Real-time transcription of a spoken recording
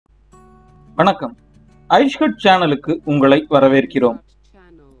வணக்கம். ஐஷ்ஹுட் சேனலுக்கு உங்களை வரவேற்கிறோம்.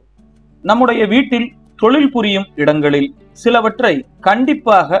 நம்முடைய வீட்டில் தொழில் புரியும் இடங்களில் சிலவற்றை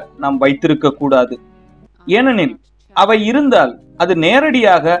கண்டிப்பாக நாம் வைத்திருக்க கூடாது. ஏனெனில் அவை இருந்தால் அது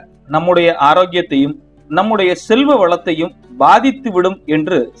நேரடியாக நம்முடைய ஆரோக்கியத்தையும் நம்முடைய செல்வ வளத்தையும் பாதித்துவிடும்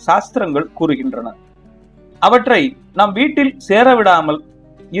என்று சாஸ்திரங்கள் கூறுகின்றன. அவற்றை நம் வீட்டில் சேரவிடாமல்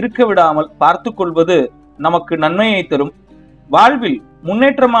இருக்க விடாமல் பார்த்து கொள்வது நமக்கு நன்மையை தரும். வாழ்வில்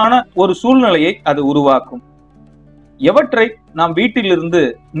முன்னேற்றமான ஒரு சூழ்நிலையை அது உருவாக்கும். எவற்றை நாம் வீட்டிலிருந்து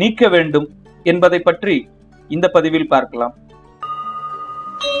நீக்க வேண்டும் என்பதை பற்றி இந்த பதிவில் பார்க்கலாம்.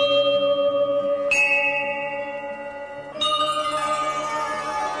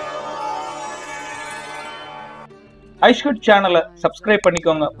 ஐஷ்ஹுட் சேனலை சப்ஸ்கிரைப்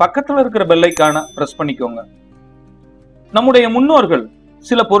பண்ணிக்கோங்க. பக்கத்துல இருக்கிற பெல் ஐகானை பிரஸ் பண்ணிக்கோங்க. நம்முடைய முன்னோர்கள்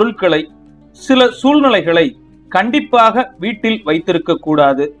சில பொருட்களை, சில சூழ்நிலைகளை கண்டிப்பாக வீட்டில் வைத்திருக்க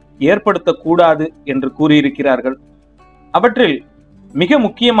கூடாது, ஏற்படுத்தக்கூடாது என்று கூறியிருக்கிறார்கள். அவற்றில் மிக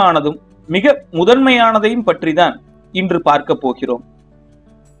முக்கியமானதும் மிக முதன்மையானதையும் பற்றி தான் இன்று பார்க்க போகிறோம்.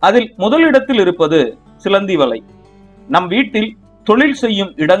 அதில் முதலிடத்தில் இருப்பது சிலந்தி வலை. நம் வீட்டில் தொழில்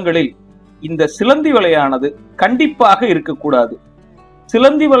செய்யும் இடங்களில் இந்த சிலந்தி வலையானது கண்டிப்பாக இருக்கக்கூடாது.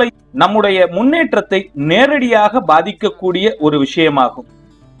 சிலந்தி வலை நம்முடைய முன்னேற்றத்தை நேரடியாக பாதிக்கக்கூடிய ஒரு விஷயமாகும்.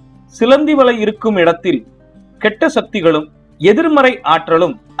 சிலந்தி வலை இருக்கும் இடத்தில் கெட்ட சக்திகளும் எதிர்மறை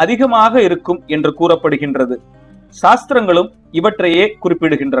ஆற்றலும் அதிகமாக இருக்கும் என்று கூறப்படுகின்றது. சாஸ்திரங்களும் இவற்றையே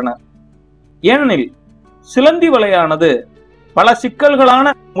குறிப்பிடுகின்றன. ஏனெனில் சிலந்தி வலையானது பல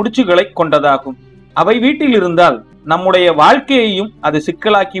சிக்கல்களான முடிச்சுகளை கொண்டதாகும். அவை வீட்டில் இருந்தால் நம்முடைய வாழ்க்கையையும் அது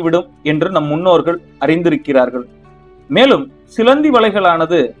சிக்கலாக்கிவிடும் என்று நம் முன்னோர்கள் அறிந்திருக்கிறார்கள். மேலும் சிலந்தி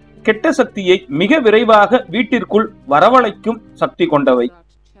வலைகளானது கெட்ட சக்தியை மிக விரைவாக வீட்டிற்குள் வரவழைக்கும் சக்தி கொண்டவை.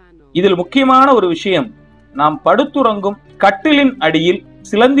 இதில் முக்கியமான ஒரு விஷயம், நாம் படுத்துறங்கும் கட்டிலின் அடியில்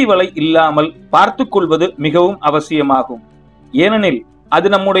சிலந்தி வலை இல்லாமல் பார்த்து கொள்வது மிகவும் அவசியமாகும். ஏனெனில் அது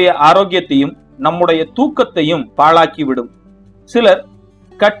நம்முடைய ஆரோக்கியத்தையும் நம்முடைய தூக்கத்தையும் பாழாக்கிவிடும். சிலர்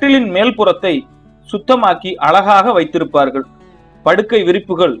கட்டிலின் மேல்புறத்தை சுத்தமாக்கி அழகாக வைத்திருப்பார்கள். படுக்கை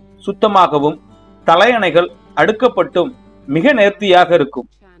விரிப்புகள் சுத்தமாகவும் தலையணைகள் அடுக்கப்பட்டும் மிக நேர்த்தியாக இருக்கும்.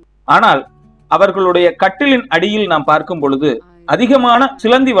 ஆனால் அவர்களுடைய கட்டிலின் அடியில் நாம் பார்க்கும் பொழுது அதிகமான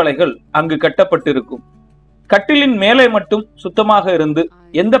சிலந்தி வலைகள் அங்கு கட்டப்பட்டிருக்கும். கட்டிலின் மேலே மட்டும் சுத்தமாக இருந்து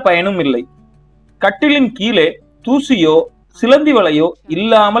எந்த பயனும் இல்லை. கட்டிலின் கீழே தூசியோ சிலந்தி வலையோ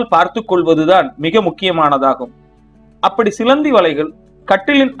இல்லாமல் பார்த்து கொள்வதுதான் மிக முக்கியமானதாகும். அப்படி சிலந்தி வலைகள்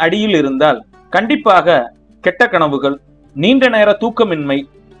கட்டிலின் அடியில் இருந்தால் கண்டிப்பாக கெட்ட கனவுகள், நீண்ட நேர தூக்கமின்மை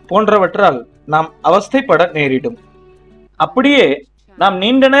போன்றவற்றால் நாம் அவஸ்தைப்பட நேரிடும். அப்படியே நாம்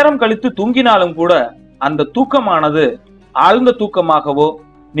நீண்ட நேரம் கழித்து தூங்கினாலும் கூட அந்த தூக்கமானது ஆழ்ந்த தூக்கமாகவோ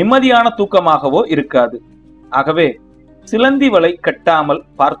நிம்மதியான தூக்கமாகவோ இருக்காது. ஆகவே சிலந்தி வலை கட்டாமல்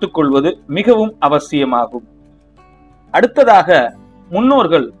பார்த்து கொள்வது மிகவும் அவசியமாகும். அடுத்ததாக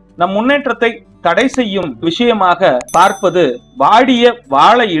முன்னோர்கள் நம் முன்னேற்றத்தை தடை செய்யும் விஷயமாக பார்ப்பது வாடிய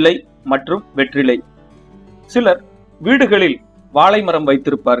வாழை இலை மற்றும் வெற்றிலை. சிலர் வீடுகளில் வாழை மரம்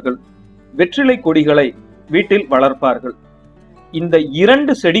வைத்திருப்பார்கள், வெற்றிலை கொடிகளை வீட்டில் வளர்ப்பார்கள். இந்த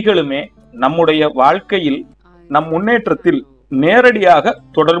இரண்டு செடிகளுமே நம்முடைய வாழ்க்கையில் நம் முன்னேற்றத்தில் நேரடியாக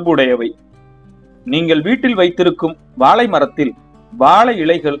தொடர்புடையவை. நீங்கள் வீட்டில் வைத்திருக்கும் வாழை மரத்தில் வாழை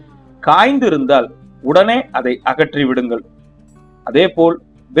இலைகள் காய்ந்திருந்தால் உடனே அதை அகற்றி விடுங்கள். அதேபோல்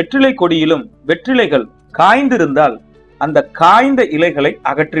வெற்றிலை கொடியிலும் வெற்றிலைகள் காய்ந்திருந்தால் அந்த காய்ந்த இலைகளை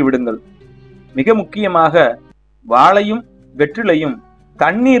அகற்றி விடுங்கள். மிக முக்கியமாக வாழையும் வெற்றிலையும்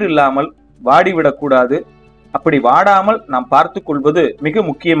தண்ணீர் இல்லாமல் வாடிவிடக்கூடாது. அப்படி வாடாமல் நாம் பார்த்து கொள்வது மிக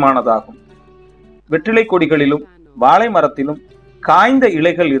முக்கியமானதாகும். வெற்றிலை கொடிகளிலும் வாழை மரத்திலும் காய்ந்த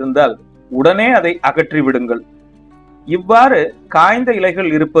இலைகள் இருந்தால் உடனே அதை அகற்றி விடுங்கள். இவ்வாறு காய்ந்த இலைகள்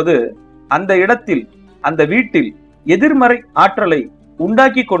இருப்பது அந்த இடத்தில், அந்த வீட்டில் எதிர்மறை ஆற்றலை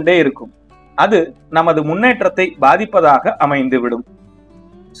உண்டாக்கி கொண்டே இருக்கும். அது நமது முன்னேற்றத்தை பாதிப்பதாக அமைந்துவிடும்.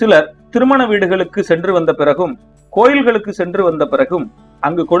 சிலர் திருமண வீடுகளுக்கு சென்று வந்த பிறகும் கோயில்களுக்கு சென்று வந்த பிறகும்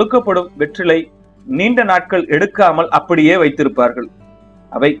அங்கு கொடுக்கப்படும் வெற்றிலை நீண்ட நாட்கள் எடுக்காமல் அப்படியே வைத்திருப்பார்கள்.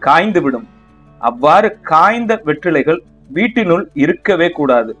 அவை காய்ந்துவிடும். அவ்வாறு காய்ந்த வெற்றிலைகள் வீட்டினுள் இருக்கவே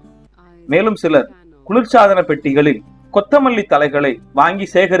கூடாது. மேலும் சிலர் குளிர்சாதன பெட்டிகளில் கொத்தமல்லி தலைகளை வாங்கி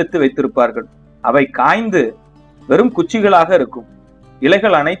சேகரித்து வைத்திருப்பார்கள். அவை காய்ந்து வெறும் குச்சிகளாக இருக்கும்.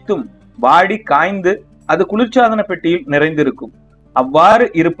 இலைகள் அனைத்தும் வாடி காய்ந்து அது குளிர்சாதன பெட்டியில் நிறைந்திருக்கும். அவ்வாறு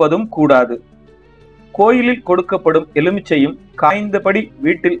இருப்பதும் கூடாது. கோயிலில் கொடுக்கப்படும் எலுமிச்சையும் காய்ந்தபடி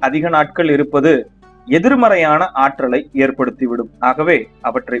வீட்டில் அதிக நாட்கள் இருப்பது எதிர்மறையான ஆற்றலை ஏற்படுத்திவிடும். ஆகவே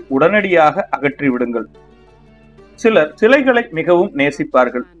அவற்றை உடனடியாக அகற்றி விடுங்கள். சிலர் சிலைகளை மிகவும்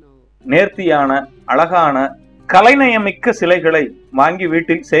நேசிப்பார்கள். நேர்த்தியான, அழகான, கலைநயமிக்க சிலைகளை வாங்கி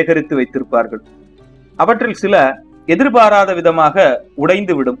வீட்டில் சேகரித்து வைத்திருப்பார்கள். அவற்றில் சில எதிர்பாராத விதமாக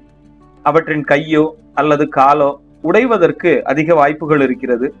உடைந்து விடும். அவற்றின் கையோ அல்லது காலோ உடைவதற்கு அதிக வாய்ப்புகள்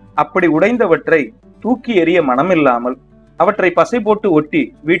இருக்கிறது. அப்படி உடைந்தவற்றை தூக்கி எறிய மனமில்லாமல் அவற்றை பசை போட்டு ஒட்டி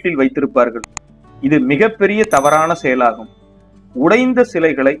வீட்டில் வைத்திருப்பார்கள். இது மிகப்பெரிய தவறான செயலாகும். உடைந்த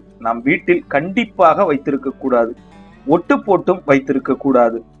சிலைகளை நாம் வீட்டில் கண்டிப்பாக வைத்திருக்க கூடாது. ஒட்டு போட்டும் வைத்திருக்க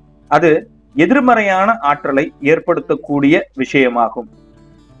கூடாது. அது எதிர்மறையான ஆற்றலை ஏற்படுத்தக்கூடிய விஷயமாகும்.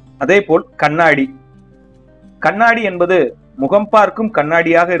 அதேபோல் கண்ணாடி. கண்ணாடி என்பது முகம் பார்க்கும்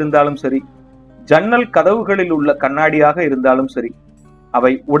கண்ணாடியாக இருந்தாலும் சரி, ஜன்னல் கதவுகளில் உள்ள கண்ணாடியாக இருந்தாலும் சரி,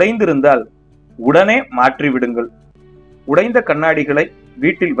 அவை உடைந்திருந்தால் உடனே மாற்றிவிடுங்கள். உடைந்த கண்ணாடிகளை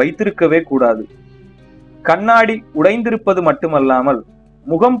வீட்டில் வைத்திருக்கவே கூடாது. கண்ணாடி உடைந்திருப்பது மட்டுமல்லாமல்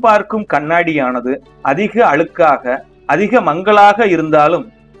முகம் பார்க்கும் கண்ணாடியானது அதிக அழுக்காக, அதிக மங்கலாக இருந்தாலும்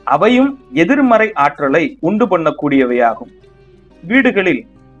அவையும் எதிர்மறை ஆற்றலை உண்டு பண்ணக்கூடியவையாகும். வீடுகளில்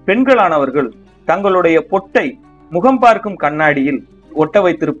பெண்களானவர்கள் தங்களுடைய பொட்டை முகம் பார்க்கும் கண்ணாடியில் ஒட்ட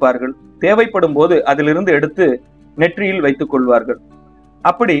வைத்திருப்பார்கள். தேவைப்படும் போது அதிலிருந்து எடுத்து நெற்றியில் வைத்துக் கொள்வார்கள்.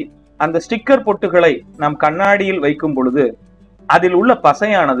 அப்படி அந்த ஸ்டிக்கர் பொட்டுகளை நாம் கண்ணாடியில் வைக்கும் பொழுது அதில் உள்ள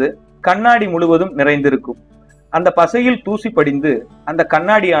பசையானது கண்ணாடி முழுவதும் நிறைந்திருக்கும். அந்த பசையில் தூசி படிந்து அந்த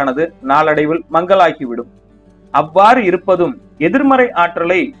கண்ணாடியானது நாளடைவில் மங்கலாகிவிடும். அவ்வாறு இருப்பதும் எதிர்மறை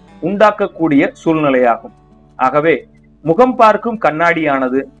ஆற்றலை உண்டாக்கக்கூடிய சூழ்நிலையாகும். ஆகவே முகம் பார்க்கும்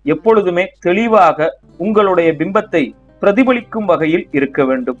கண்ணாடியானது எப்பொழுதுமே தெளிவாக உங்களுடைய பிம்பத்தை பிரதிபலிக்கும் வகையில் இருக்க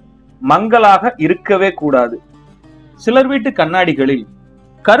வேண்டும். மங்கலாக இருக்கவே கூடாது. சிலர் வீட்டு கண்ணாடிகளில்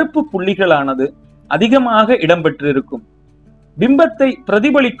கருப்பு புள்ளிகளானது அதிகமாக இடம்பெற்றிருக்கும். பிம்பத்தை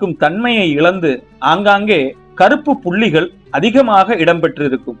பிரதிபலிக்கும் தன்மையை இழந்து ஆங்காங்கே கருப்பு புள்ளிகள் அதிகமாக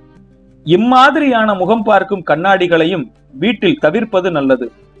இடம்பெற்றிருக்கும். இம்மாதிரியான முகம் பார்க்கும் கண்ணாடிகளையும் வீட்டில் தவிர்ப்பது நல்லது.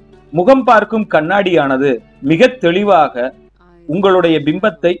 முகம் பார்க்கும் கண்ணாடியானது மிக தெளிவாக உங்களுடைய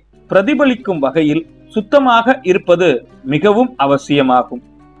பிம்பத்தை பிரதிபலிக்கும் வகையில் சுத்தமாக இருப்பது மிகவும் அவசியமாகும்.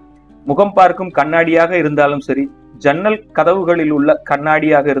 முகம் பார்க்கும் கண்ணாடியாக இருந்தாலும் சரி, ஜன்னல் கதவுகளில் உள்ள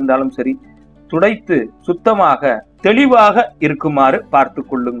கண்ணாடியாக இருந்தாலும் சரி, துடைத்து சுத்தமாக தெளிவாக இருக்குமாறு பார்த்து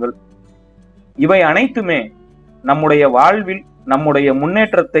கொள்ளுங்கள். இவை அனைத்துமே நம்முடைய வாழ்வில் நம்முடைய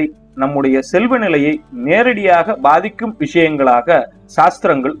முன்னேற்றத்தை, நம்முடைய செல்வ நிலையை நேரடியாக பாதிக்கும் விஷயங்களாக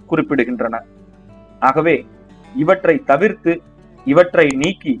சாஸ்திரங்கள் குறிப்பிடுகின்றன. ஆகவே இவற்றை தவிர்த்து, இவற்றை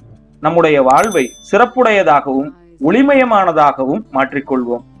நீக்கி நம்முடைய வாழ்வை சிறப்புடையதாகவும் ஒளிமயமானதாகவும்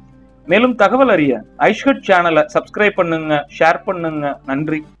மாற்றிக்கொள்வோம். மேலும் தகவல் அறிய ஐஷ்ஹட் சேனலை சப்ஸ்கிரைப் பண்ணுங்க, ஷேர் பண்ணுங்க.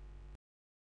 நன்றி.